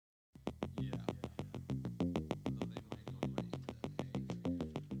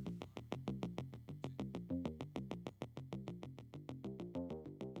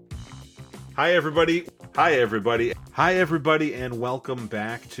Hi, everybody. Hi, everybody. Hi, everybody, and welcome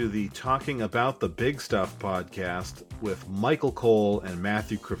back to the Talking About the Big Stuff podcast with Michael Cole and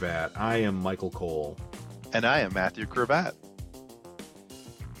Matthew Cravat. I am Michael Cole. And I am Matthew Cravat.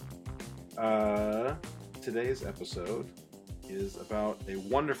 Today's episode is about a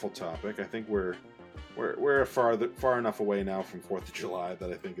wonderful topic. I think we're far enough away now from 4th of July that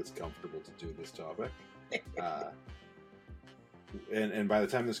I think it's comfortable to do this topic. And by the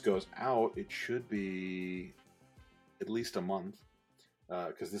time this goes out, it should be at least a month,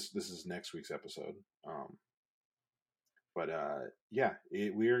 because this is next week's episode. We are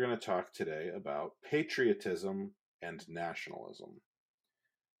going to talk today about patriotism and nationalism.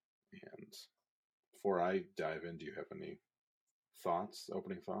 And before I dive in, do you have any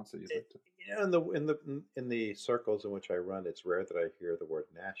opening thoughts that you'd like to? In the circles in which I run, it's rare that I hear the word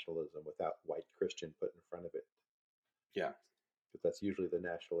nationalism without white Christian put in front of it. Yeah. But that's usually the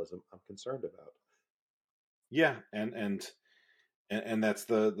nationalism I'm concerned about. Yeah, and that's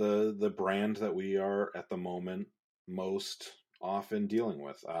the brand that we are at the moment most often dealing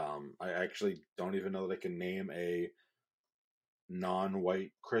with. I actually don't even know that I can name a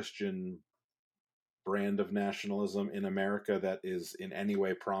non-white Christian brand of nationalism in America that is in any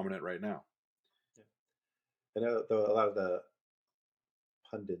way prominent right now. Yeah. I know, though, a lot of the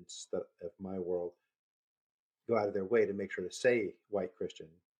pundits of my world go out of their way to make sure to say white Christian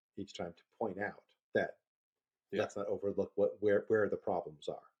each time to point out that let's not overlook where the problems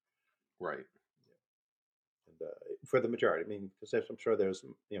are. Right. And for the majority, I mean, because I'm sure there's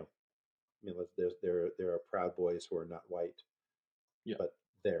there are Proud Boys who are not white, but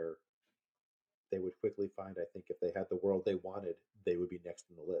they would quickly find, I think, if they had the world they wanted, they would be next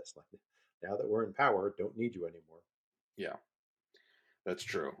in the list. Like, now that we're in power, don't need you anymore. Yeah, that's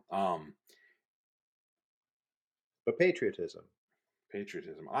true. But patriotism. The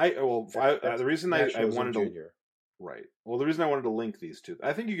reason I wanted to. Right. Well, the reason I wanted to link these two,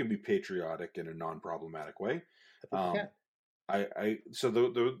 I think you can be patriotic in a non-problematic way. I think you can. So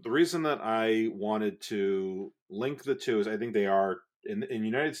the reason that I wanted to link the two is I think they are in the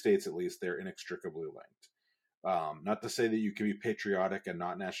United States, at least, they're inextricably linked. Not to say that you can be patriotic and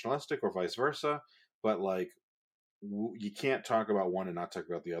not nationalistic, or vice versa, but like you can't talk about one and not talk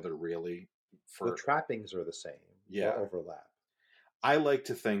about the other, really. The trappings are the same. Yeah, overlap. I like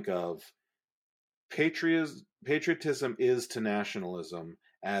to think of patriotism is to nationalism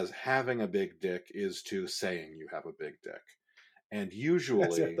as having a big dick is to saying you have a big dick. And usually... I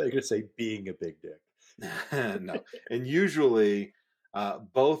thought you were going to say being a big dick. No. And usually,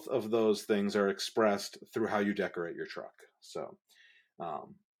 both of those things are expressed through how you decorate your truck. So,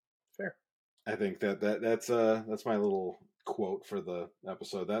 fair. I think that's my little quote for the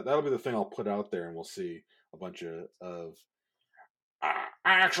episode. That'll be the thing I'll put out there, and we'll see a bunch of I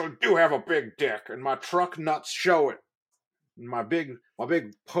actually do have a big dick, and my truck nuts show it. And my big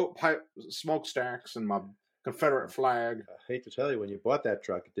pipe smokestacks and my Confederate flag. I hate to tell you, when you bought that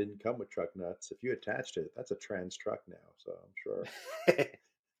truck, it didn't come with truck nuts. If you attached it, that's a trans truck now. So I'm sure.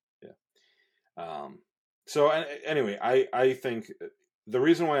 Yeah. So anyway, I think the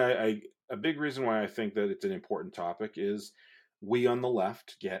reason why a big reason why I think that it's an important topic is we on the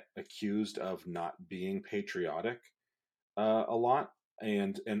left get accused of not being patriotic a lot,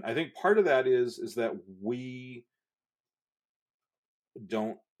 and I think part of that is that we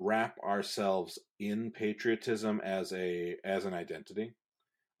don't wrap ourselves in patriotism as an identity.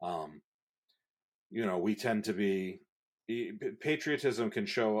 We tend to be, patriotism can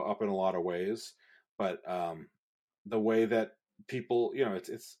show up in a lot of ways, but the way that people,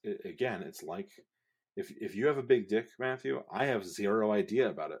 it's like if you have a big dick, Matthew, I have zero idea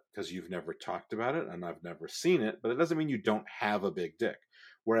about it because you've never talked about it and I've never seen it, but it doesn't mean you don't have a big dick.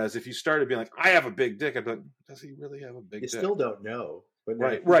 Whereas if you started being like, I have a big dick, I'd be like, does he really have a big dick? You still don't know. But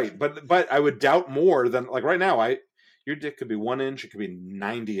right. But I would doubt more than, like, right now, your dick could be 1 inch, it could be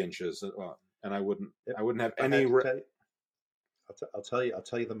 90 inches, and I wouldn't have any. I'll tell you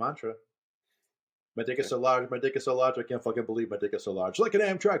the mantra. My dick is so large, my dick is so large, I can't fucking believe my dick is so large. Like an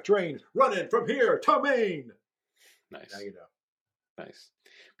Amtrak train running from here to Maine. Nice. Now you know. Nice.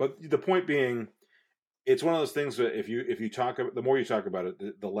 But the point being, it's one of those things that if you talk, the more you talk about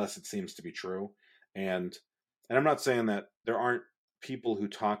it, the less it seems to be true. And I'm not saying that there aren't people who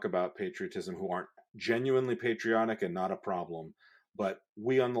talk about patriotism who aren't genuinely patriotic and not a problem, but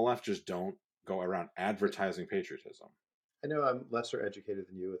we on the left just don't go around advertising patriotism. I know I'm lesser educated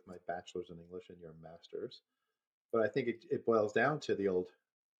than you with my bachelor's in English and your master's, but I think it boils down to the old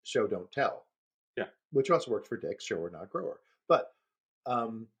show don't tell. Yeah, which also works for dicks, shower not grower. But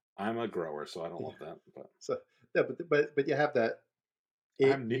I'm a grower, so I don't love that. But so yeah, but you have that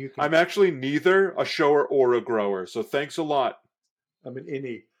I'm actually neither a shower or a grower, so thanks a lot. I'm an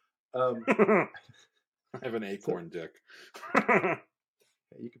innie. I have an acorn dick.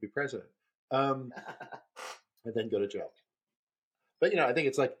 You could be president, and then go to jail. But I think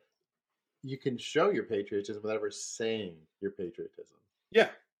it's like you can show your patriotism without ever saying your patriotism. Yeah,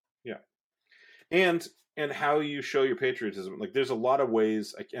 and how you show your patriotism, like there's a lot of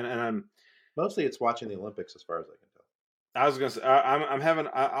ways, and I'm mostly it's watching the Olympics, as far as I can tell. I was gonna say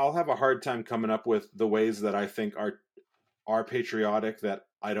I'll have a hard time coming up with the ways that I think are patriotic that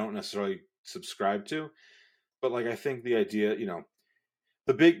I don't necessarily subscribe to, but like I think the idea,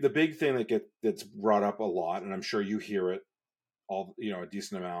 the big thing that's brought up a lot, and I'm sure you hear it all, a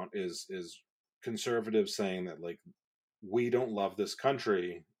decent amount, is conservatives saying that like we don't love this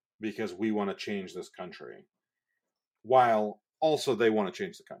country because we want to change this country, while also they want to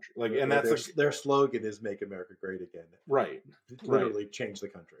change the country. Like, and that's their slogan is "Make America Great Again." Right. Literally change the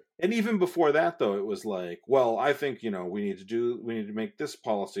country. And even before that, though, it was like, well, I think we need to make this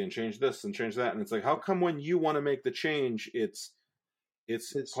policy and change this and change that. And it's like, how come when you want to make the change, it's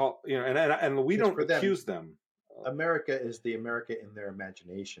and we don't accuse them. America is the America in their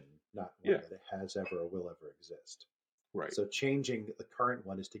imagination, not one that it has ever or will ever exist. Right. So changing the current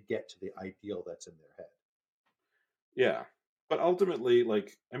one is to get to the ideal that's in their head. Yeah. But ultimately,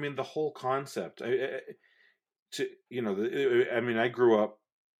 like, I mean, the whole concept, I grew up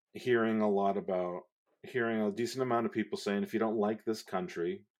hearing a decent amount of people saying, if you don't like this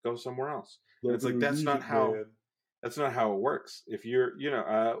country, go somewhere else. And it's like, that's not how it works. If you're,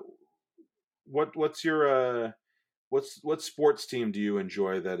 what sports team do you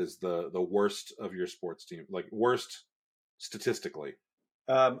enjoy that is the worst of your sports team? Like, worst statistically?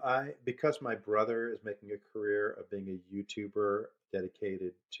 Because my brother is making a career of being a YouTuber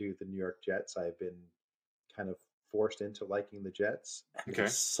dedicated to the New York Jets, I've been kind of forced into liking the Jets. Okay. They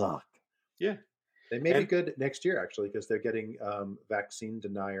suck. Yeah. They may be good next year, actually, because they're getting vaccine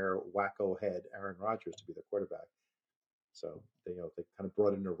denier wacko head Aaron Rodgers to be their quarterback. So they kind of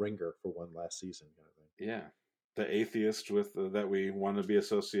brought in a ringer for one last season, kind of thing. Yeah, the atheist that we want to be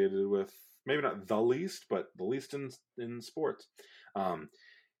associated with, maybe not the least, but the least in sports.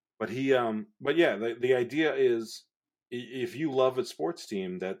 But the idea is, if you love a sports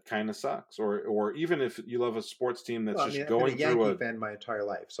team, that kind of sucks, or even if you love a sports team that's I've been a Yankee fan my entire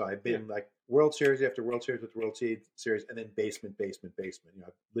life, so I've been like World Series after World Series with World Series, and then basement.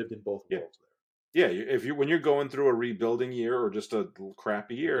 I've lived in both worlds there. Yeah, when you're going through a rebuilding year or just a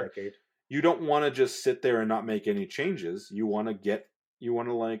crappy year, you don't want to just sit there and not make any changes. You want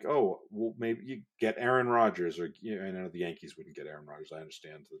to like, oh, well, maybe you get Aaron Rodgers, or I know the Yankees wouldn't get Aaron Rodgers. I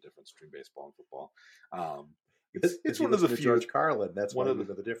understand the difference between baseball and football. It's one of the few. George Carlin. That's one of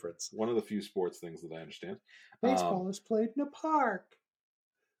the difference. One of the few sports things that I understand. Baseball is played in a park.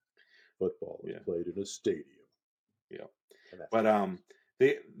 Football is played in a stadium. Yeah, but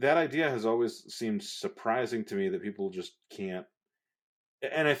that idea has always seemed surprising to me, that people just can't.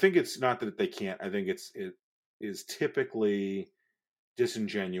 And I think it's not that they can't. I think it is typically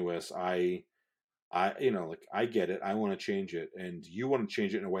disingenuous. I get it. I want to change it, and you want to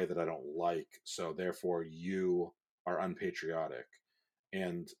change it in a way that I don't like. So therefore, you are unpatriotic.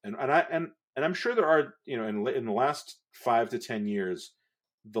 And I'm sure there are, in the last 5 to 10 years,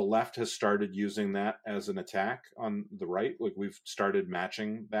 the left has started using that as an attack on the right. Like, we've started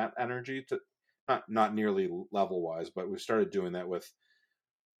matching that energy to not nearly level wise, but we've started doing that with,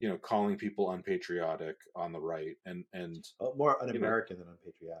 calling people unpatriotic on the right, and more un-American than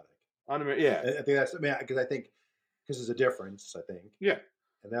unpatriotic. Yeah, I think that's. Because there's a difference. I think. Yeah.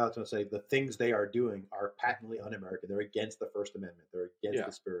 And now I was going to say the things they are doing are patently un-American. They're against the First Amendment. They're against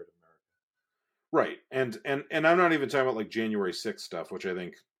the spirit of America. Right, and I'm not even talking about like January 6th stuff, which I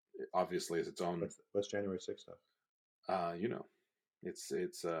think obviously is its own. What's January 6th stuff?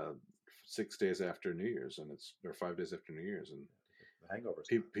 It's 6 days after New Year's, or 5 days after New Year's, and the hangover.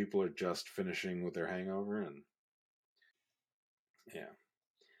 People are just finishing with their hangover, and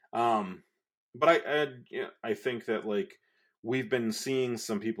but I think that, like, we've been seeing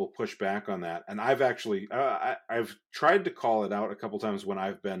some people push back on that, and I've actually I've tried to call it out a couple times when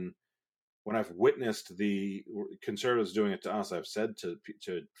I've witnessed the conservatives doing it to us. I've said to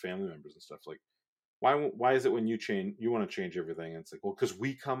family members and stuff, like, why is it when you want to change everything? And it's like, well, because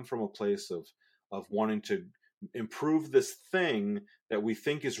we come from a place of wanting to improve this thing that we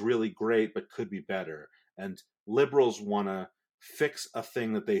think is really great but could be better, and liberals want to fix a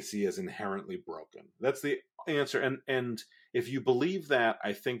thing that they see as inherently broken. That's the answer. And if you believe that,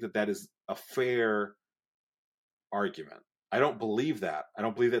 I think that is a fair argument. I don't believe that. I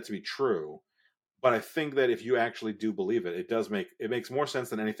don't believe that to be true, But I think that if you actually do believe it, it makes more sense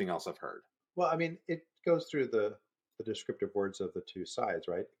than anything else I've heard. Well, I mean, it goes through the descriptive words of the two sides,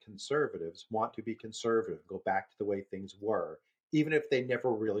 right? Conservatives want to be conservative, go back to the way things were, even if they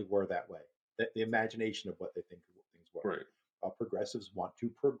never really were that way. The imagination of what they think things were. Right. While progressives want to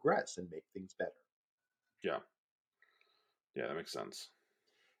progress and make things better. Yeah. Yeah, that makes sense.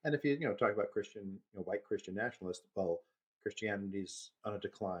 And if you talk about Christian, white Christian nationalists, well, Christianity's on a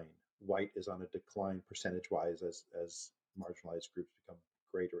decline. White is on a decline percentage-wise as marginalized groups become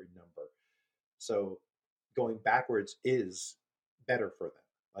greater in number. So going backwards is better for them.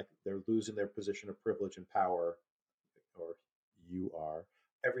 Like they're losing their position of privilege and power, or you are,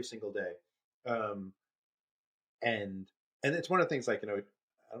 every single day. And it's one of the things, like, I don't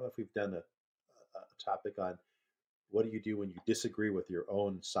know if we've done a topic on what do you do when you disagree with your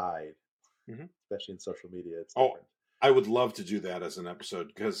own side, especially in social media. It's different. I would love to do that as an episode,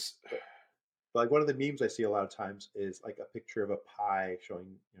 because but like one of the memes I see a lot of times is like a picture of a pie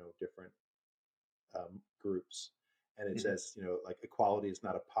showing different groups, and it says like equality is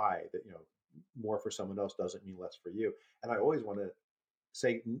not a pie, that more for someone else doesn't mean less for you. And I always want to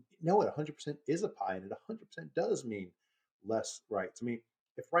say, no, it 100% is a pie, and it 100% does mean less rights. I mean,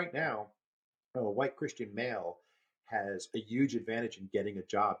 if right now a white Christian male has a huge advantage in getting a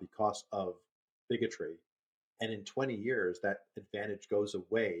job because of bigotry, and in 20 years that advantage goes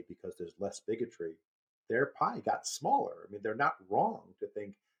away because there's less bigotry, their pie got smaller. I mean, they're not wrong to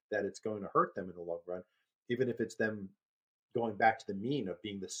think that it's going to hurt them in the long run, even if it's them going back to the mean of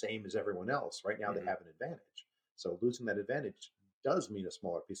being the same as everyone else. Right now they have an advantage. So losing that advantage does mean a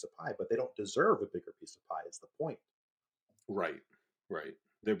smaller piece of pie, but they don't deserve a bigger piece of pie, is the point. Right.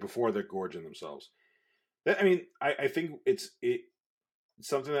 They're gorging themselves. I methink it's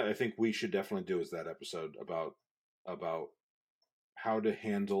something that I think we should definitely do, is that episode about how to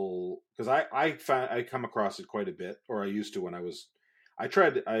handle, because I come across it quite a bit, or I used to when I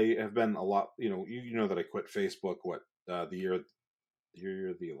have been a lot, you know that I quit Facebook the year of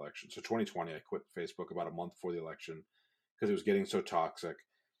the election. So 2020, I quit Facebook about a month before the election because it was getting so toxic.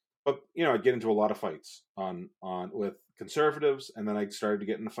 But I get into a lot of fights on with conservatives, and then I started to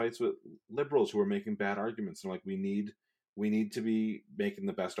get into fights with liberals who were making bad arguments. And I'm like, we need to be making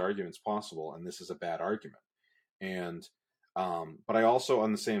the best arguments possible, and this is a bad argument. And but I also,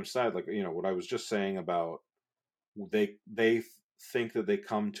 on the same side, like what I was just saying about they think that they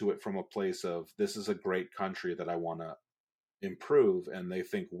come to it from a place of, this is a great country that I want to improve, and they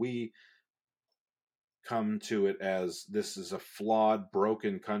think we come to it as, this is a flawed,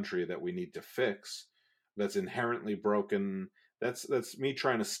 broken country that we need to fix, that's inherently broken. That's me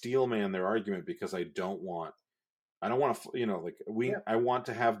trying to steelman their argument, because I don't want to I want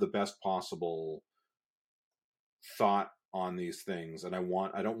to have the best possible thought on these things, and I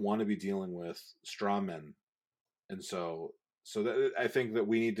don't want to be dealing with straw men. And so I think that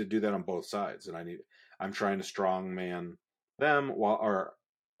we need to do that on both sides, and I'm trying to strong man them what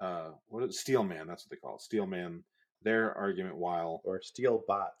is steel man? That's what they call it. Steel man their argument, or steel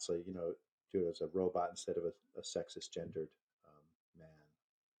bot. So do it as a robot instead of a sexist gendered man.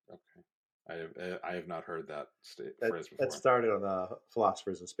 Okay, I have not heard that phrase before. That started on the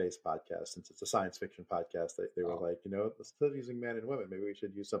Philosophers in Space podcast, since it's a science fiction podcast. They were like, instead of using men and women, maybe we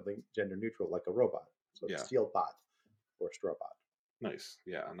should use something gender neutral, like a robot. So it's steel bot or straw bot. Nice.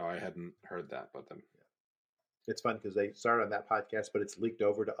 Yeah. No, I hadn't heard that, but then. Yeah. It's fun because they started on that podcast, but it's leaked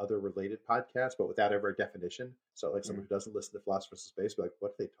over to other related podcasts, but without ever a definition. So like someone who doesn't listen to Philosophers in Space be like,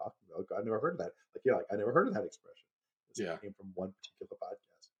 what are they talking about? I never heard of that. Like, I never heard of that expression. It came from one particular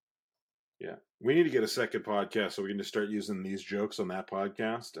podcast. Yeah. We need to get a second podcast so we can just start using these jokes on that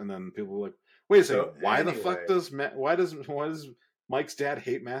podcast. And then people are like, wait a second, the fuck does Mike's dad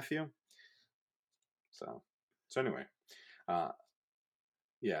hate Matthew? So anyway,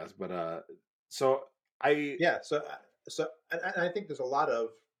 yes, but so I think there's a lot of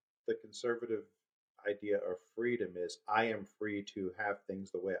the conservative idea of freedom is, I am free to have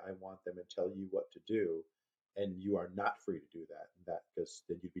things the way I want them and tell you what to do, and you are not free to do that, because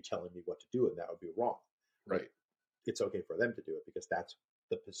then you'd be telling me what to do, and that would be wrong. Right. It's okay for them to do it because that's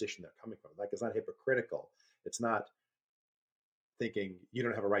the position they're coming from. Like, it's not hypocritical. It's not thinking you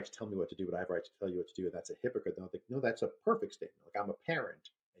don't have a right to tell me what to do, but I have a right to tell you what to do, and that's a hypocrite. No, that's a perfect statement. Like, I'm a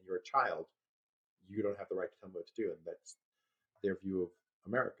parent and you're a child. You don't have the right to tell me what to do, and that's their view of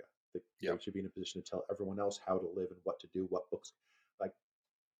America. They should be in a position to tell everyone else how to live and what to do, what books. Like,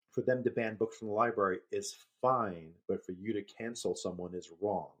 for them to ban books from the library is fine, but for you to cancel someone is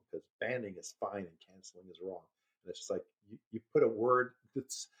wrong, because banning is fine and canceling is wrong. And it's just like you put a word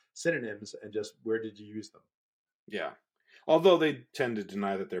that's synonyms and just, where did you use them? Yeah. Although they tend to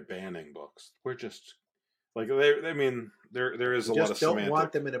deny that they're banning books. We're just like I mean, there is a lot of just don't semantic.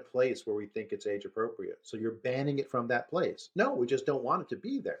 want them in a place where we think it's age appropriate. So you're banning it from that place. No, we just don't want it to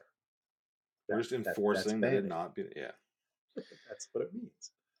be there. We're just enforcing that it not be. Yeah, that's what it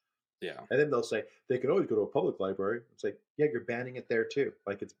means. Yeah. And then they'll say they can always go to a public library. It's like, yeah, you're banning it there too.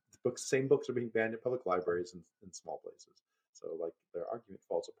 Like it's books, same books are being banned in public libraries in small places. So like their argument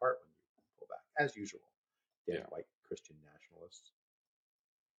falls apart when you pull back, as usual. Damn white Christian nationalists.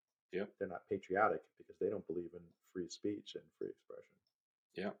 Yep. They're not patriotic because they don't believe in free speech and free expression.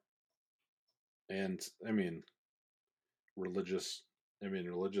 Yeah. And I mean, religious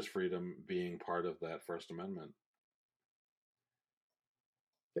freedom being part of that First Amendment.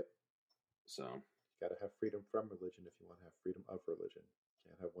 Yep. So you got to have freedom from religion if you want to have freedom of religion. You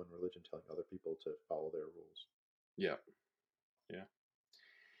can't have one religion telling other people to follow their rules. Yeah. Yeah.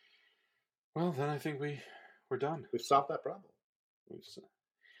 Well, then I think we're done. We've solved that problem.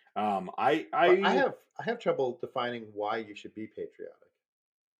 I have trouble defining why you should be patriotic.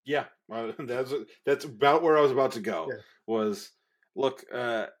 Yeah, that's about where I was about to go. Yeah. Was look,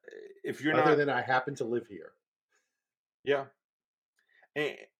 if you're other than I happen to live here. Yeah.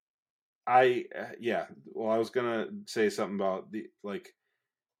 And I was gonna say something about the like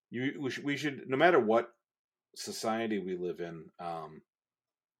we should no matter what society we live in,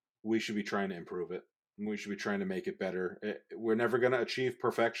 we should be trying to improve it. We should be trying to make it better. We're never going to achieve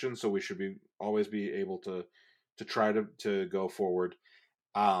perfection, so we should always be able to try to go forward.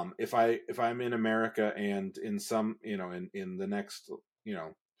 If I'm in America and in some in the next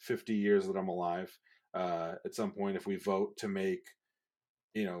 50 years that I'm alive, at some point if we vote to make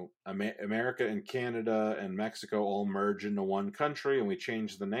America and Canada and Mexico all merge into one country and we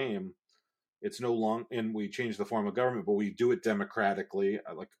change the name, it's no longer, and we change the form of government, but we do it democratically,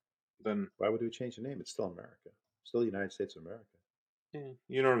 then why would we change the name? It's still America, still the United States of America. Yeah,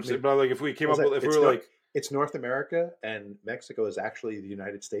 you know what I'm saying? But like, if we came up with, if we were like, it's North America and Mexico is actually the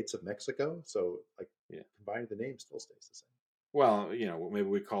United States of Mexico, so like, combining the name still stays the same. Well, maybe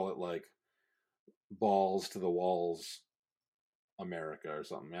we call it like balls to the walls America or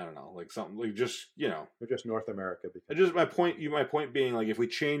something. I don't know, like something like just we're just North America. Because just my point being, like, if we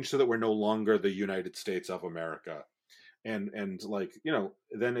change so that we're no longer the United States of America, and like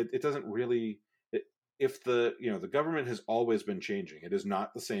then it doesn't really. If the the government has always been changing, it is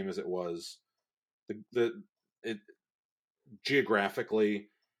not the same as it was. It geographically,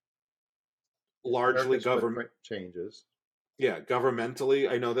 largely government changes. Yeah, governmentally,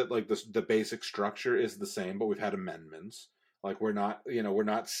 I know that like the basic structure is the same, but we've had amendments. Like we're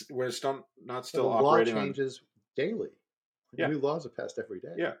still operating law changes daily. Yeah. New laws are passed every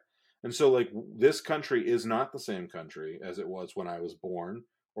day. Yeah, and so like this country is not the same country as it was when I was born,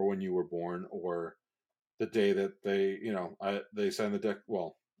 or when you were born, or the day that they signed the deck.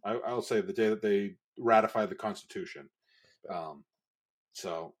 Well, I'll say the day that they ratified the Constitution.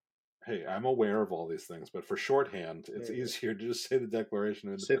 So, hey, I'm aware of all these things, but for shorthand, it's easier to just say the Declaration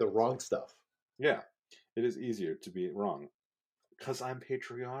of Independence. Say the wrong stuff. Yeah, it is easier to be wrong because I'm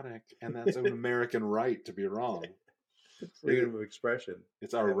patriotic, and that's an American right to be wrong. Freedom of expression.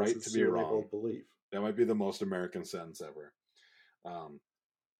 It's our right to be wrong. Hold belief. That might be the most American sentence ever.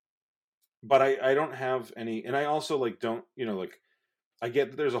 But I don't have any, and I also don't I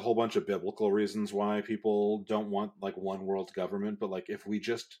get that there's a whole bunch of biblical reasons why people don't want like one world government, but like if we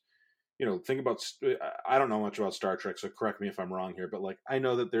just think about, I don't know much about Star Trek, so correct me if I'm wrong here, but like I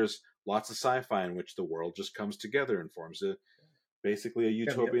know that there's lots of sci-fi in which the world just comes together and forms basically a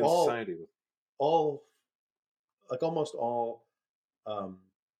utopian society with almost all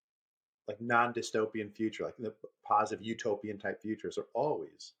like non-dystopian future, like the positive utopian type futures are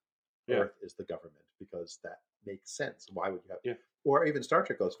always Earth is the government, because that makes sense. Why would you have? Or even Star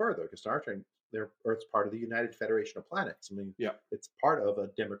Trek goes further, because Star Trek, Earth's part of the United Federation of Planets. I mean, it's part of a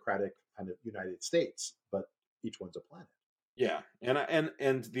democratic kind of United States, but each one's a planet. Yeah,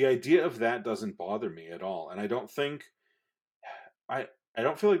 and the idea of that doesn't bother me at all, and I don't think I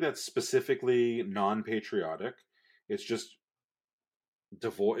don't feel like that's specifically non-patriotic. It's just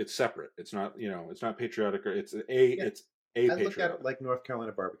devoid. It's separate. It's not it's not patriotic, or it's it's a. I look at it like North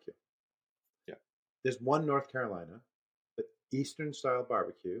Carolina barbecue. Yeah, there's one North Carolina, but Eastern style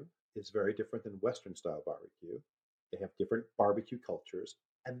barbecue is very different than Western style barbecue. They have different barbecue cultures,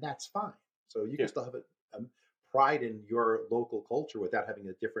 and that's fine. So you can still have a pride in your local culture without having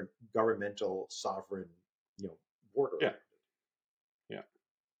a different governmental sovereign border. Yeah.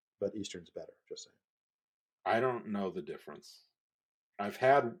 But Eastern's better. Just saying. I don't know the difference. I've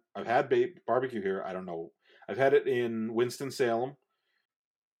had barbecue here. I don't know. I've had it in Winston-Salem.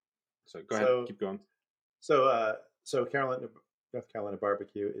 So go ahead, keep going. So So North Carolina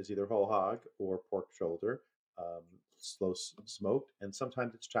barbecue is either whole hog or pork shoulder, um, slow smoked, and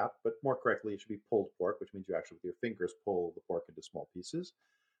sometimes it's chopped, but more correctly, it should be pulled pork, which means you actually with your fingers pull the pork into small pieces.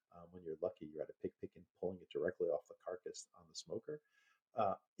 When you're lucky, you're at a pig picking, pulling it directly off the carcass on the smoker.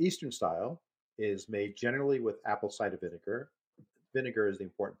 Eastern style is made generally with apple cider vinegar. Vinegar is the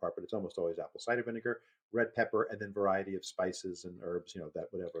important part, but it's almost always apple cider vinegar, red pepper, and then variety of spices and herbs. That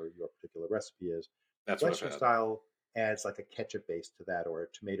whatever your particular recipe is. That's what I've Western had. style adds like a ketchup base to that or a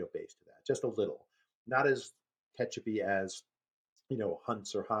tomato base to that, just a little, not as ketchupy as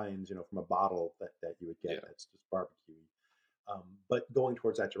Hunt's or Heinz, from a bottle that you would get. Yeah. That's just barbecue. But going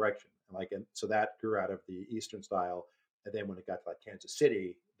towards that direction, and so that grew out of the Eastern style. And then when it got to like Kansas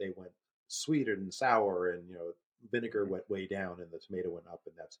City, they went sweeter and sour, and vinegar went way down, and the tomato went up,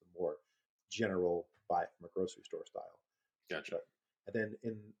 and that's the more general buy from a grocery store style. Gotcha. And then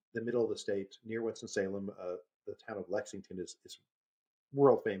in the middle of the state, near Winston-Salem, the town of Lexington is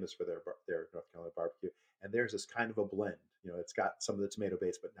world famous for their North Carolina barbecue. And there's this kind of a blend. It's got some of the tomato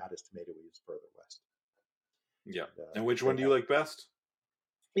base, but not as tomatoey as further west. Yeah. And which one do you like best?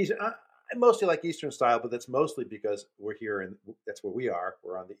 I mostly like Eastern style, but that's mostly because we're here and that's where we are.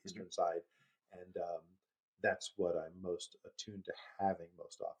 We're on the Eastern side, and that's what I'm most attuned to having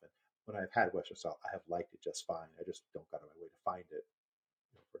most often. When I've had Western style, I have liked it just fine. I just don't go out of my way to find it,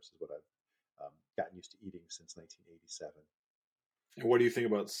 versus what I've gotten used to eating since 1987. And what do you think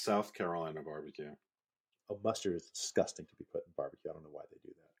about South Carolina barbecue? Oh, mustard is disgusting to be put in barbecue. I don't know why they do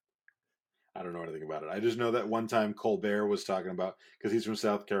that. I don't know anything about it. I just know that one time Colbert was talking about, because he's from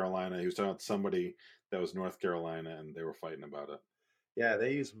South Carolina, he was talking about somebody that was North Carolina, and they were fighting about it. Yeah,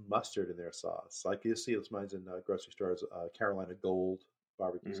 they use mustard in their sauce. Like you see, this mine's in grocery stores, Carolina Gold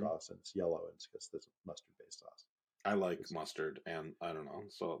barbecue sauce, and it's yellow, and it's because it's mustard-based sauce. I like mustard, and I don't know.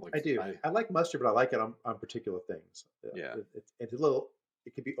 So like I do. I like mustard, but I like it on particular things. Yeah, it's a little.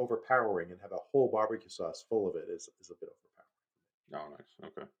 It can be overpowering, and have a whole barbecue sauce full of it is a bit overpowering. Oh, nice.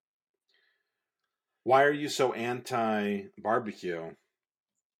 Okay. Why are you so anti-barbecue?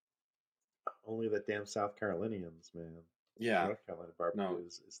 Only the damn South Carolinians, man. Yeah. North Carolina barbecue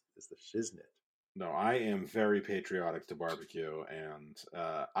is the shiznit. No, I am very patriotic to barbecue, and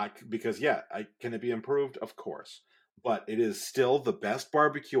can it be improved? Of course, but it is still the best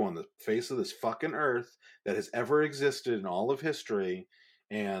barbecue on the face of this fucking earth that has ever existed in all of history.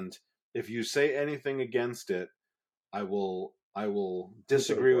 And if you say anything against it, I will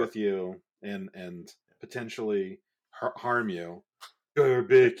disagree with you and potentially harm you.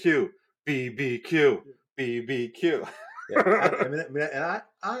 BBQ, BBQ, BBQ. Yeah,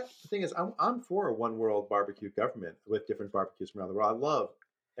 the thing is, I'm for a one world barbecue government with different barbecues from around the world. I love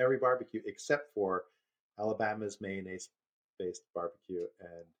every barbecue except for Alabama's mayonnaise-based barbecue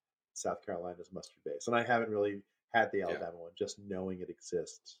and South Carolina's mustard-based. And I haven't really had the Alabama one, just knowing it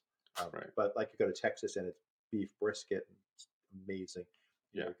exists. Right. But like you go to Texas and it's beef brisket, and it's amazing.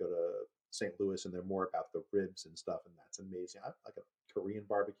 You go to St. Louis and they're more about the ribs and stuff, and that's amazing. I like a Korean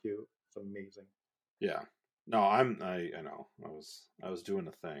barbecue; it's amazing. Yeah. No, I know. I was doing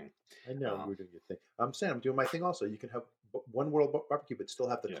a thing. I know you were doing your thing. I'm saying I'm doing my thing also. You can have one world barbecue, but still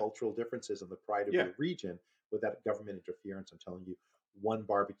have the cultural differences and the pride of your region without government interference. I'm telling you, one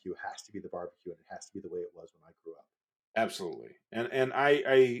barbecue has to be the barbecue, and it has to be the way it was when I grew up. Absolutely, and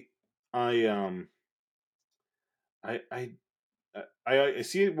I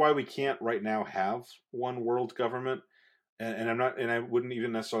see why we can't right now have one world government. And I'm not, and I wouldn't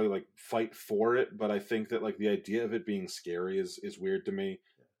even necessarily like fight for it, but I think that like the idea of it being scary is weird to me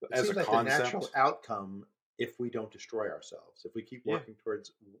as a concept. The natural outcome, if we don't destroy ourselves, if we keep working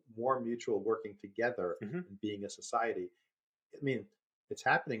towards more mutual working together and being a society. I mean, it's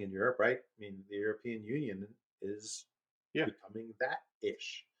happening in Europe, right? I mean, the European Union is becoming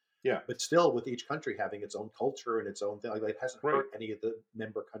that-ish. Yeah. But still, with each country having its own culture and its own thing, like it hasn't hurt any of the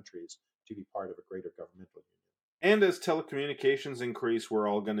member countries to be part of a greater governmental union. And as telecommunications increase, we're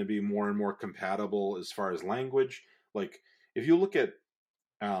all going to be more and more compatible as far as language. Like if you look at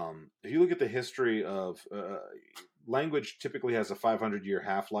the history of language, typically has a 500-year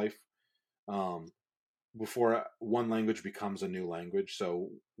half-life before one language becomes a new language.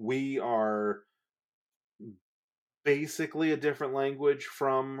 So we are basically a different language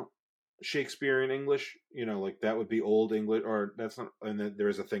from Shakespearean English, like that would be Old English, or that's not, and then there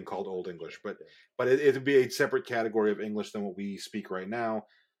is a thing called Old English, but it would be a separate category of English than what we speak right now.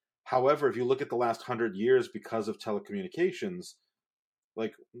 However, if you look at the last 100 years, because of telecommunications,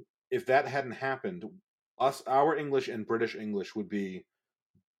 like if that hadn't happened, our English and British English would be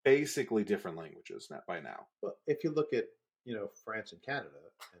basically different languages by now. Well, if you look at France and Canada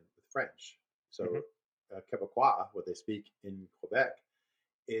and with French, so Quebecois, what they speak in Quebec,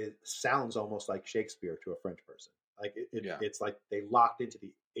 it sounds almost like Shakespeare to a French person. Like it's like they locked into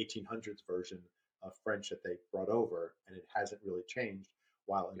the 1800s version of French that they brought over, and it hasn't really changed.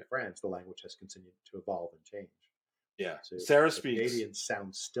 While in France, the language has continued to evolve and change. Yeah, So Sarah speaks. Canadian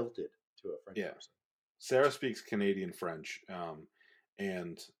sounds stilted to a French person. Sarah speaks Canadian French,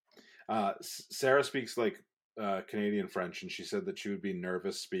 and Sarah speaks like Canadian French, and she said that she would be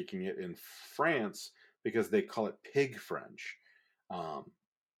nervous speaking it in France because they call it pig French,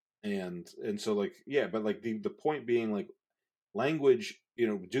 and so like but like the point being like language,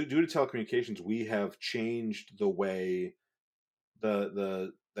 due to telecommunications, we have changed the way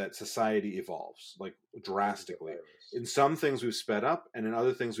that society evolves like drastically. In some things we've sped up, and in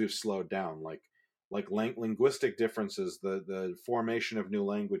other things we've slowed down, like linguistic differences, the formation of new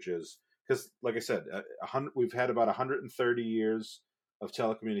languages. Because, like I said, we've had about 130 years of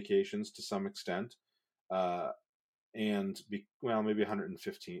telecommunications to some extent, and maybe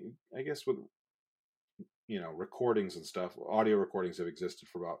 115, I guess, with recordings and stuff. Audio recordings have existed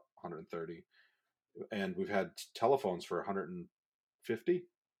for about 130, and we've had telephones for 150.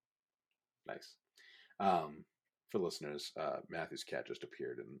 Nice. For listeners, Matthew's cat just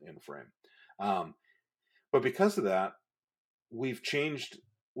appeared in frame. But because of that, we've changed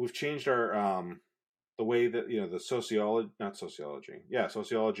our the way that the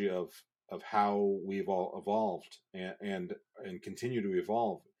sociology of how we've all evolved and continue to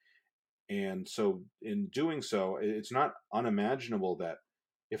evolve. And so in doing so, it's not unimaginable that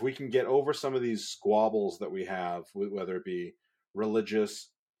if we can get over some of these squabbles that we have, whether it be religious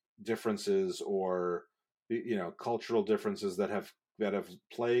differences or cultural differences that have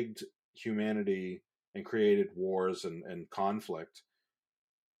plagued humanity and created wars and conflict,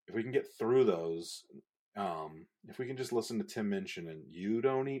 if we can get through those, if we can just listen to Tim Minchin and you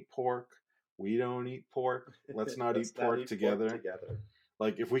don't eat pork, we don't eat pork, let's not eat pork together.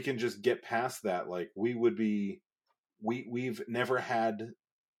 Like if we can just get past that, like we've never had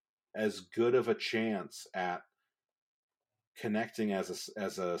as good of a chance at connecting as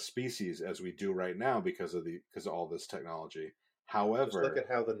a species as we do right now because of all this technology. However, just look at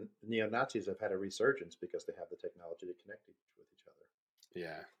how the neo-Nazis have had a resurgence because they have the technology to connect with each other.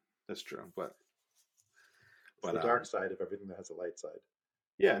 Yeah, that's true. But the dark side of everything that has a light side.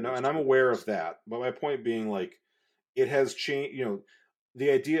 Yeah, no, and I'm aware of that. But my point being, like, it has changed.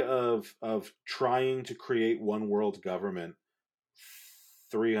 The idea of trying to create one world government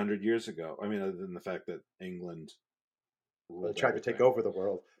 300 years ago. I mean, other than the fact that England tried to take over the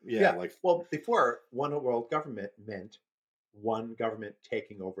world. Yeah, before, one world government meant one government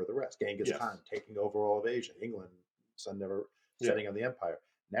taking over the rest. Genghis Khan taking over all of Asia. England, never setting on the empire.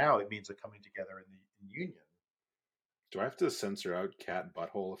 Now it means a coming together in the union. Do I have to censor out cat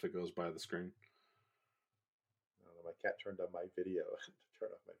butthole if it goes by the screen? No, my cat turned on my video. Turn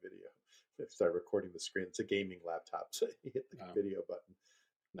off my video. Start recording the screen. It's a gaming laptop, so you hit the video button.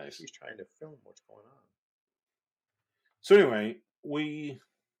 Nice. He's trying to film what's going on. So anyway,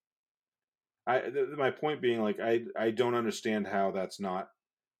 my point being, like, I don't understand how that's not.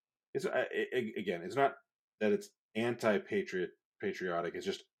 It's not that it's anti-patriotic. It's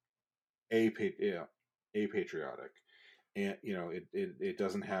just patriotic, and it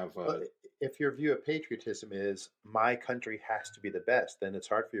doesn't have. If your view of patriotism is my country has to be the best, then it's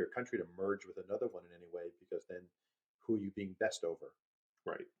hard for your country to merge with another one in any way, because then who are you being best over?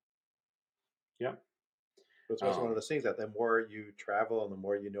 Right. Yeah. But it's also one of those things that the more you travel and the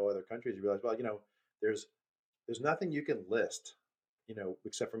more you know other countries, you realize, well, there's nothing you can list,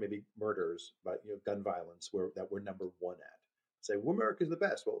 except for maybe murders, but gun violence, that we're number one at. Say, well, America's the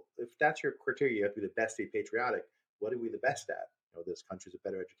best. Well, if that's your criteria, you have to be the best to be patriotic. What are we the best at? There's countries with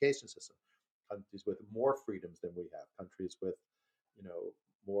better education system, countries with more freedoms than we have, countries with,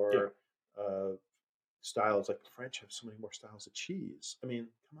 more styles. Like the French have so many more styles of cheese. I mean,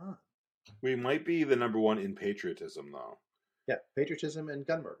 come on. We might be the number one in patriotism, though. Yeah, patriotism and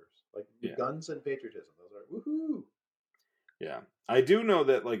gun murders, like guns and patriotism. Those are woohoo. Yeah, I do know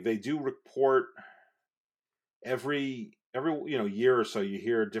that, like, they do report every year or so. You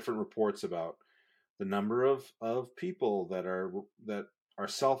hear different reports about the number of people that are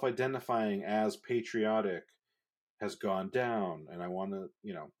self-identifying as patriotic has gone down, and I want to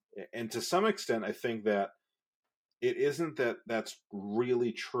and to some extent, I think that it isn't that that's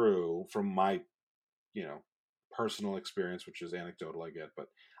really true from my personal experience, which is anecdotal, I get, but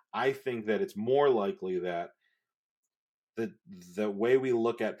I think that it's more likely that the way we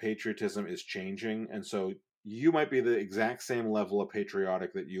look at patriotism is changing, and so you might be the exact same level of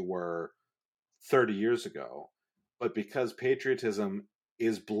patriotic that you were 30 years ago, but because patriotism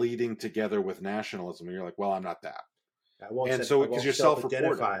is bleeding together with nationalism, and you're like, well, I'm not that. I won't. And so because you're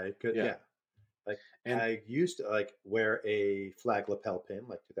self-reporting, yeah. Like and I used to like wear a flag lapel pin,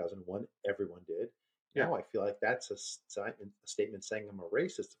 like 2001. Everyone did. Now I feel like that's a statement saying I'm a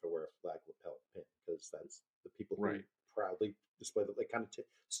racist if I wear a flag lapel pin, because that's the people who proudly display that they kind of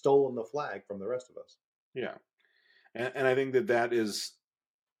stolen the flag from the rest of us. Yeah, and I think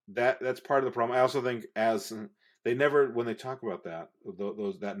that's part of the problem. I also think as they never, when they talk about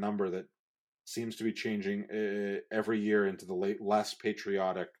that number that seems to be changing every year into the less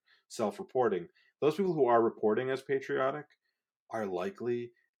patriotic self-reporting, those people who are reporting as patriotic are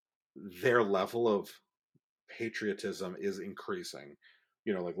likely their level of patriotism is increasing.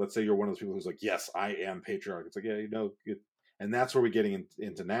 Like let's say you're one of those people who's like, yes, I am patriotic. It's like, yeah, and that's where we're getting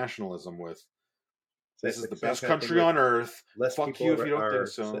into nationalism with, this is the best country on earth. Fuck you if you don't think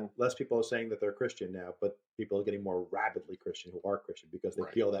so. Less people are saying that they're Christian now, but people are getting more rabidly Christian who are Christian because they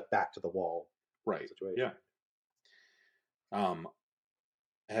feel that back to the wall situation. Yeah.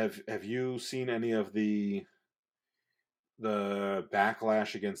 Have you seen any of the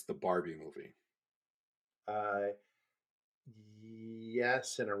backlash against the Barbie movie?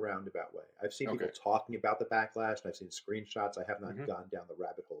 Yes, in a roundabout way. I've seen people talking about the backlash, and I've seen screenshots. I have not gone down the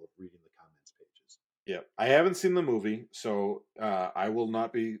rabbit hole of reading the comments pages. Yeah, I haven't seen the movie, so I will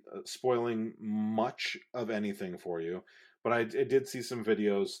not be spoiling much of anything for you. But I did see some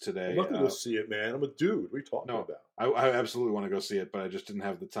videos today. I'm not going to go see it, man. I'm a dude. What are you talking about? I absolutely want to go see it, but I just didn't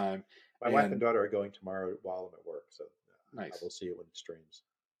have the time. My wife and daughter are going tomorrow while I'm at work, so nice. I will see it when it streams.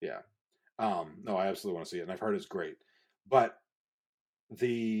 Yeah. No, I absolutely want to see it, and I've heard it's great. But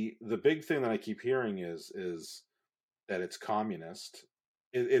the big thing that I keep hearing is that it's communist.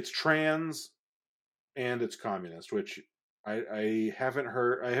 It's trans and it's communist, which I haven't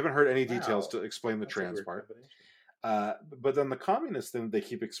heard. I haven't heard any details to explain the trans part. But then the communist thing they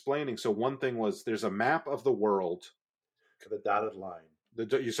keep explaining. So one thing was there's a map of the world. The dotted line.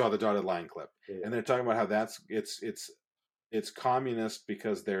 You saw the dotted line clip, and they're talking about how it's communist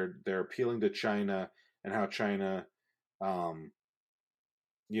because they're appealing to China and how China,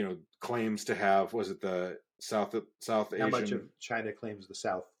 claims to have, was it the South Asian? How much of China claims the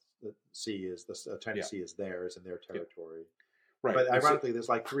South Sea is the China Sea is theirs and their territory. Right. But ironically, there's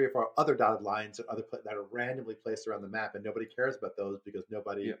like 3 or 4 other dotted lines that are randomly placed around the map, and nobody cares about those because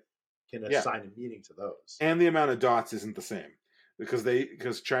nobody can assign a meaning to those. And the amount of dots isn't the same because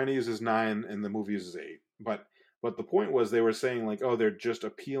China uses 9 and the movie uses 8. But the point was they were saying like, oh, they're just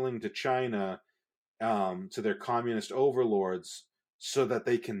appealing to China, to their communist overlords so that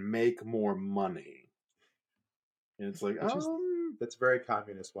they can make more money. And it's like, that's very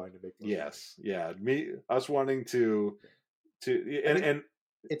communist wanting to make money. Yes, yeah. Us wanting to and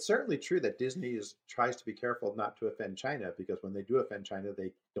it's certainly true that Disney tries to be careful not to offend China, because when they do offend China,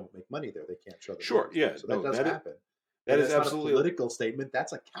 they don't make money there. They can't show the sure, yeah. So that does happen. That is absolutely not a political statement.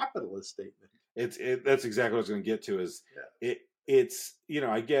 That's a capitalist statement. That's exactly what I was going to get to. It's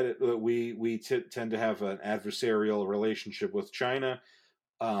I get it that we tend to have an adversarial relationship with China,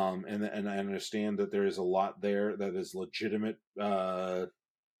 and I understand that there is a lot there that is legitimate. What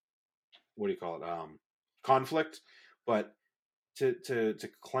do you call it? Conflict, but to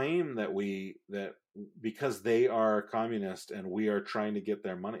claim that because they are communist and we are trying to get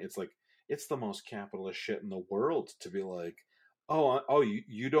their money, it's like it's the most capitalist shit in the world to be like,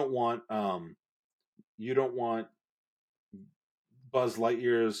 you don't want Buzz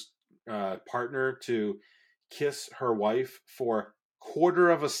Lightyear's partner to kiss her wife for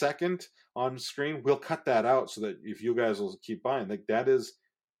quarter of a second on screen. We'll cut that out so that if you guys will keep buying, like that is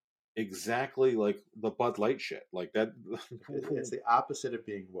exactly like the Bud Light shit. Like that. It's the opposite of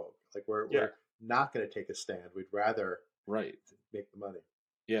being woke. Like we're not going to take a stand. We'd rather make the money.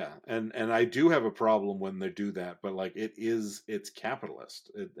 Yeah, and I do have a problem when they do that, but like it's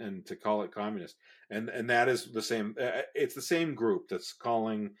capitalist, and to call it communist, and that is the same. It's the same group that's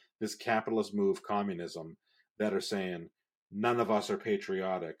calling this capitalist move communism that are saying none of us are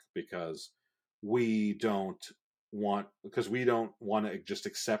patriotic because we don't want to just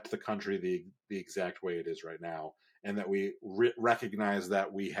accept the country the exact way it is right now, and that we recognize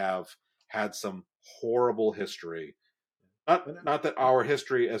that we have had some horrible history. Not that our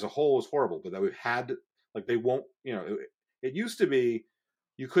history as a whole is horrible, but that we've had, like, they won't, it used to be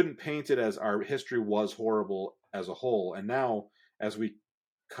you couldn't paint it as our history was horrible as a whole. And now, as we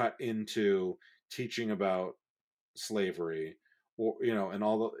cut into teaching about slavery, or, and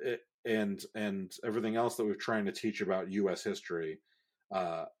all and everything else that we're trying to teach about U.S. history,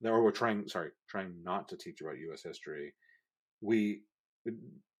 we're trying not to teach about U.S. history, you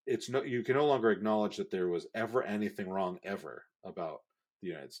can no longer acknowledge that there was ever anything wrong ever about the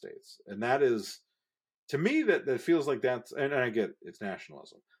United States, and that is, to me, that feels like that's, and I get it's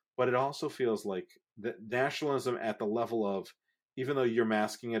nationalism, but it also feels like that nationalism at the level of, even though you're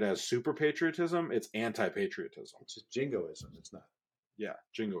masking it as super patriotism, it's anti-patriotism. It's just jingoism. It's not. Yeah,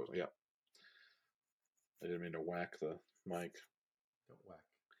 jingoism. Yeah. I didn't mean to whack the mic. Don't whack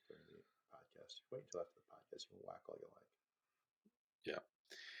during the podcast. Wait until after the podcast. You can whack all you like. Yeah.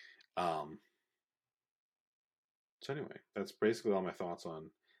 So anyway, that's basically all my thoughts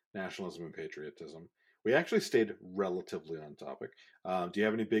on nationalism and patriotism. We actually stayed relatively on topic. Do you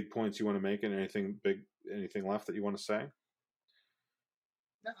have any big points you want to make, and anything left that you want to say?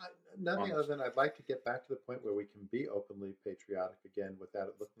 No, nothing other than I'd like to get back to the point where we can be openly patriotic again without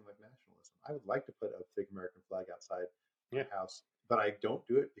it looking like nationalism. I would like to put a big American flag outside my house, but I don't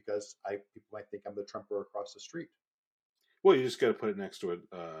do it because people might think I'm the Trumper across the street. Well, you just got to put it next to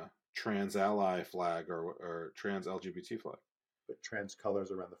a trans ally flag or trans LGBT flag. Put trans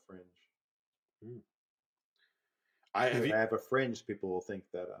colors around the fringe. Mm. If I have a fringe, people will think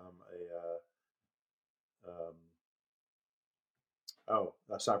that I'm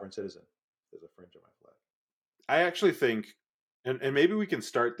a sovereign citizen. There's a fringe on my flag. I actually think, and maybe we can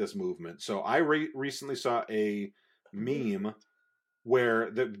start this movement. So I recently saw a meme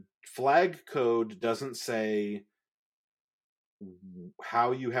where the flag code doesn't say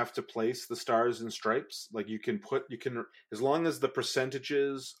how you have to place the stars and stripes. Like you can as long as the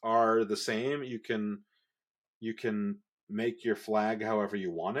percentages are the same, you can make your flag however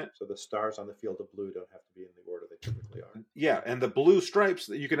you want it. So the stars on the field of blue don't have to be in the order they typically are. Yeah, and the blue stripes,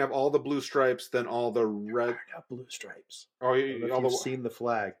 you can have all the blue stripes, then all the red. There are no blue stripes. Oh, you've seen the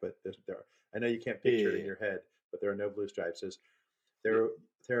flag, but there are. I know you can't picture it in your head, but there are no blue stripes. There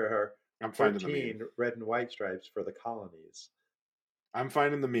are 14 red and white stripes for the colonies. I'm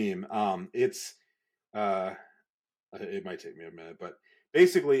finding the meme. It might take me a minute, but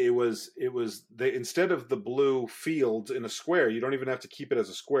basically it was they, instead of the blue field in a square, you don't even have to keep it as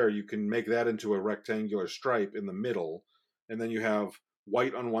a square. You can make that into a rectangular stripe in the middle, and then you have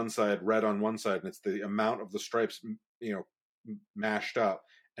white on one side, red on one side, and it's the amount of the stripes, mashed up.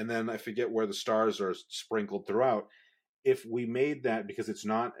 And then I forget where the stars are sprinkled throughout. If we made that, because it's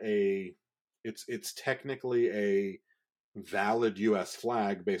not it's technically a valid U.S.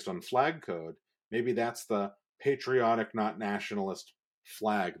 flag based on flag code, maybe that's the patriotic, not nationalist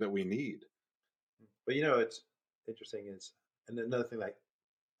flag that we need. But it's interesting is, and another thing, like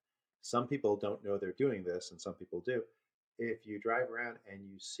some people don't know they're doing this, and some people do. If you drive around and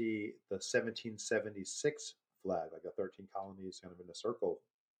you see the 1776 flag, like the 13 colonies kind of in a circle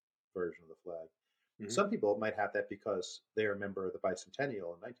version of the flag, some people might have that because they remember the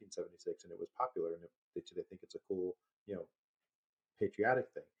bicentennial in 1976 and it was popular, and they think it's a cool, patriotic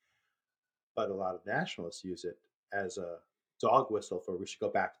thing. But a lot of nationalists use it as a dog whistle for we should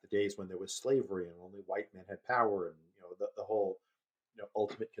go back to the days when there was slavery and only white men had power, and the whole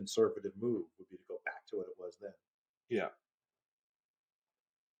ultimate conservative move would be to go back to what it was then. Yeah.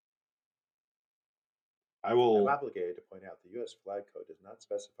 I'm obligated to point out the U.S. flag code does not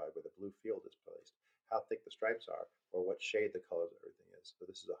specify where the blue field is placed, how thick the stripes are, or what shade the colors of everything is. So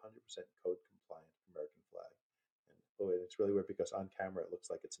this is 100% code compliant American flag. And it's really weird because on camera it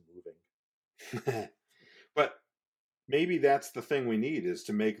looks like it's moving. But maybe that's the thing we need, is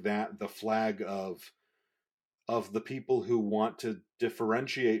to make that the flag of the people who want to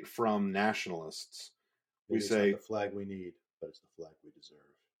differentiate from nationalists. Maybe we say it's not the flag we need, but it's the flag we deserve.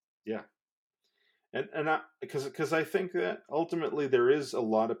 Yeah. And because I think that ultimately there is a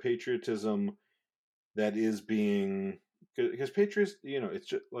lot of patriotism that is being, because patriots, it's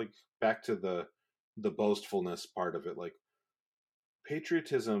just like back to the boastfulness part of it. Like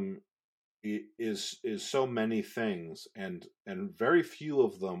patriotism is so many things, and very few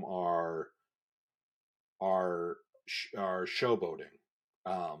of them are showboating.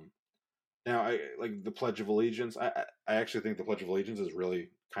 Now, I like the Pledge of Allegiance. I actually think the Pledge of Allegiance is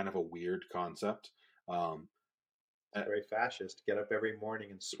really kind of a weird concept. Very fascist. Get up every morning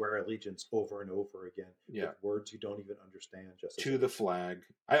and swear allegiance over and over again with words you don't even understand. Just to the flag.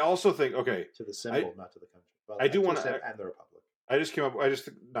 I also think to the symbol, not to the country. Well, I do want to, and the republic. I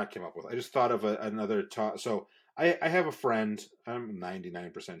just thought of another talk. So I have a friend. I'm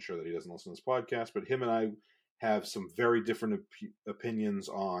 99% sure that he doesn't listen to this podcast, but him and I have some very different opinions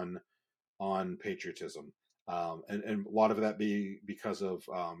on patriotism. And a lot of that be because of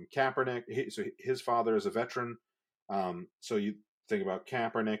Kaepernick. So his father is a veteran. So you think about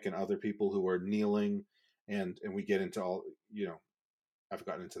Kaepernick and other people who are kneeling, and we get into all, I've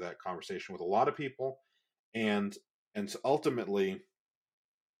gotten into that conversation with a lot of people, and so ultimately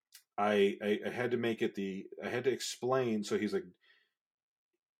I had to make it I had to explain. So he's like,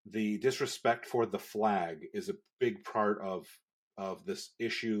 the disrespect for the flag is a big part of this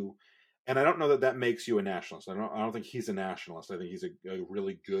issue. And I don't know that makes you a nationalist. I don't think he's a nationalist. I think he's a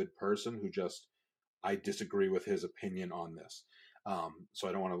really good person who just, I disagree with his opinion on this. So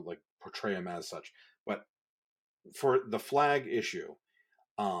I don't want to like portray him as such. But for the flag issue,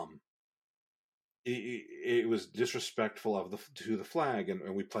 it was disrespectful to the flag,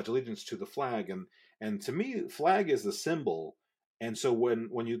 and we pledge allegiance to the flag, and to me, flag is the symbol. And so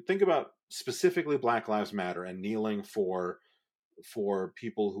when you think about specifically Black Lives Matter and kneeling for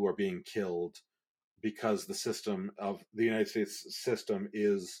people who are being killed because the system of the United States system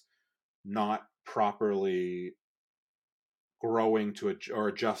is not properly growing or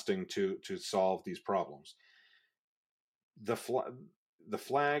adjusting to solve these problems, the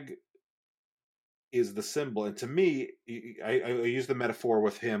flag is the symbol. And to me, I use the metaphor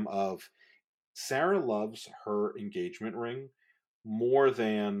with him of Sarah loves her engagement ring more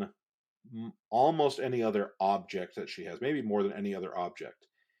than almost any other object that she has, maybe more than any other object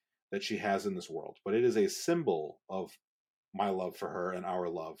that she has in this world. But it is a symbol of my love for her and our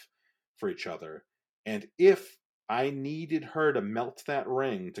love for each other. And if I needed her to melt that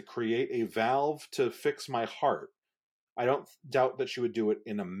ring to create a valve to fix my heart, I don't doubt that she would do it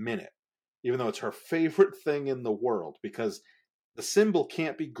in a minute, even though it's her favorite thing in the world, because the symbol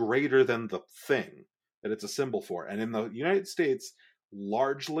can't be greater than the thing that it's a symbol for. And in the United States,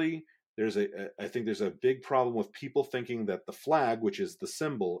 largely, I think there's a big problem with people thinking that the flag, which is the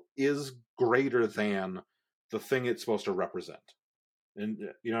symbol, is greater than the thing it's supposed to represent. And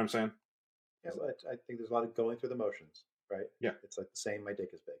you know what I'm saying? Yeah, well, I think there's a lot of going through the motions, right? Yeah. It's like the saying, my dick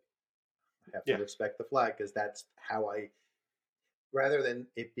is big. I have to respect the flag because that's how rather than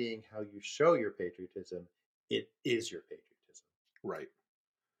it being how you show your patriotism, it is your patriotism. Right.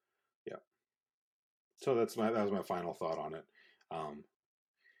 Yeah. So that was my final thought on it. I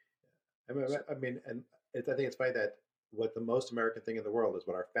mean, and I think it's funny that what the most American thing in the world is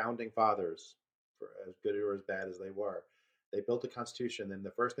what our founding fathers, for as good or as bad as they were, they built a constitution, and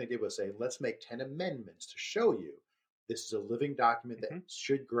the first thing they did was say, let's make 10 amendments to show you this is a living document that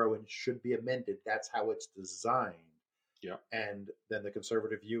should grow and should be amended. That's how it's designed. Yeah. And then the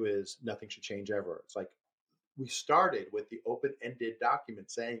conservative view is nothing should change ever. It's like we started with the open-ended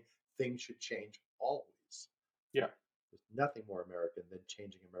document saying things should change always. Yeah. There's nothing more American than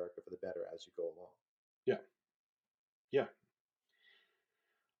changing America for the better as you go along. Yeah. Yeah.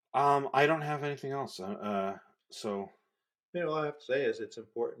 I don't have anything else. So. You know, all I have to say is it's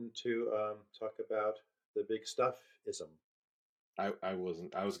important to talk about the big stuff-ism. I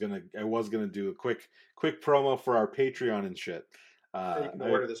was gonna do a quick promo for our Patreon and shit. You can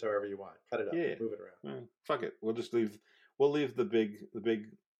order this however you want. Cut it up. Yeah. Move it around. Fuck it. We'll leave the big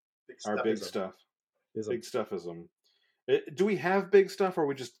our big stuff. Big stuffism. Do we have big stuff, or are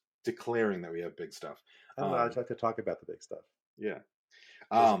we just declaring that we have big stuff? I don't know. I'd like to talk about the big stuff. Yeah.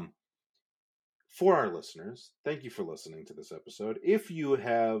 For our listeners, thank you for listening to this episode. If you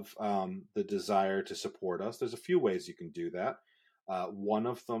have the desire to support us, there's a few ways you can do that. One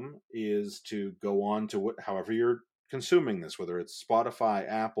of them is to go on to however you're consuming this, whether it's Spotify,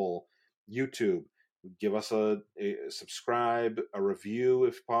 Apple, YouTube. Give us a subscribe, a review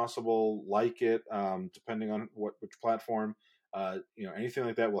if possible, like it, depending on which platform. Anything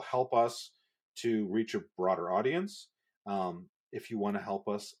like that will help us to reach a broader audience. If you want to help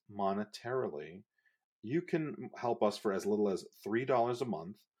us monetarily, you can help us for as little as $3 a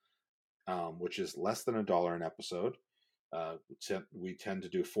month, which is less than $1 an episode. We tend to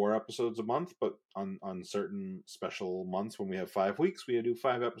do 4 episodes a month, but on certain special months when we have 5 weeks, we do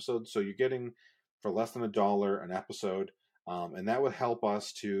 5 episodes. So you're getting for less than $1 an episode, and that would help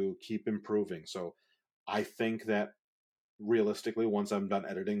us to keep improving. So I think that realistically, once I'm done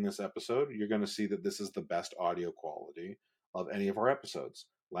editing this episode, you're going to see that this is the best audio quality of any of our episodes.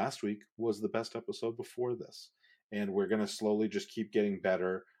 Last week was the best episode before this, and we're going to slowly just keep getting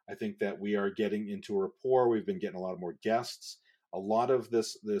better. I think that we are getting into a rapport. We've been getting a lot more guests. A lot of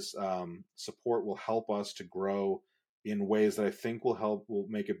this support will help us to grow in ways that I think will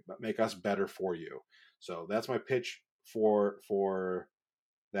make us better for you. So that's my pitch for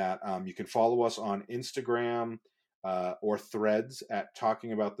that. You can follow us on Instagram or Threads at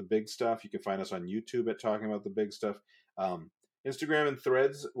Talking About the Big Stuff. You can find us on YouTube at Talking About the Big Stuff. Instagram and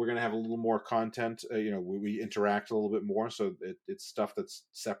Threads, we're going to have a little more content. We interact a little bit more, so it's stuff that's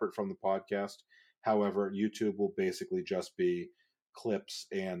separate from the podcast. However, YouTube will basically just be clips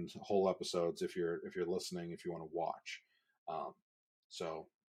and whole episodes if you're listening, if you want to watch. So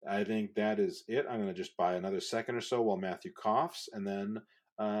I think that is it. I'm going to just buy another second or so while Matthew coughs, and then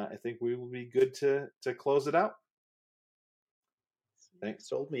I think we will be good to close it out. Thanks.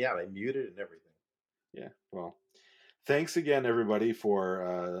 Sold me out. I muted and everything. Yeah. Well, thanks again, everybody,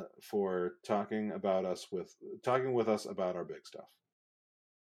 for talking with us about our big stuff.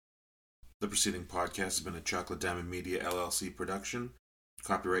 The preceding podcast has been a Chocolate Diamond Media LLC production.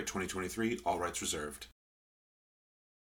 Copyright 2023, all rights reserved.